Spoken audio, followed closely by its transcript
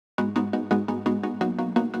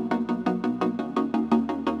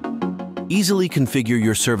Easily configure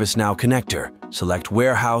your ServiceNow connector. Select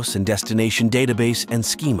Warehouse and Destination Database and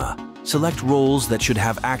Schema. Select roles that should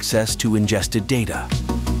have access to ingested data.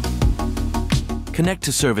 Connect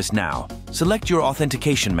to ServiceNow. Select your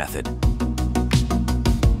authentication method.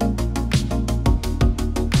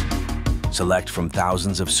 Select from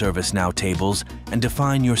thousands of ServiceNow tables and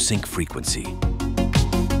define your sync frequency.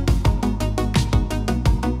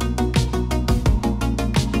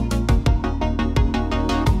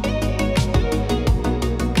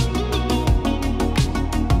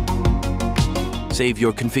 Save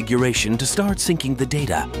your configuration to start syncing the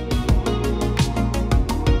data.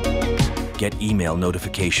 Get email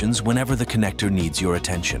notifications whenever the connector needs your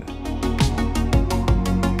attention.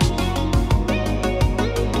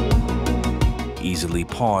 Easily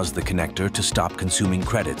pause the connector to stop consuming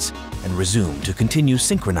credits and resume to continue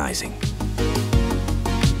synchronizing.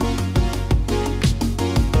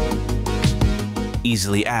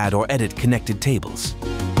 Easily add or edit connected tables.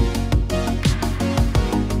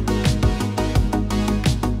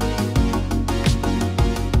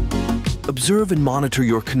 Observe and monitor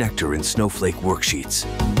your connector in Snowflake worksheets.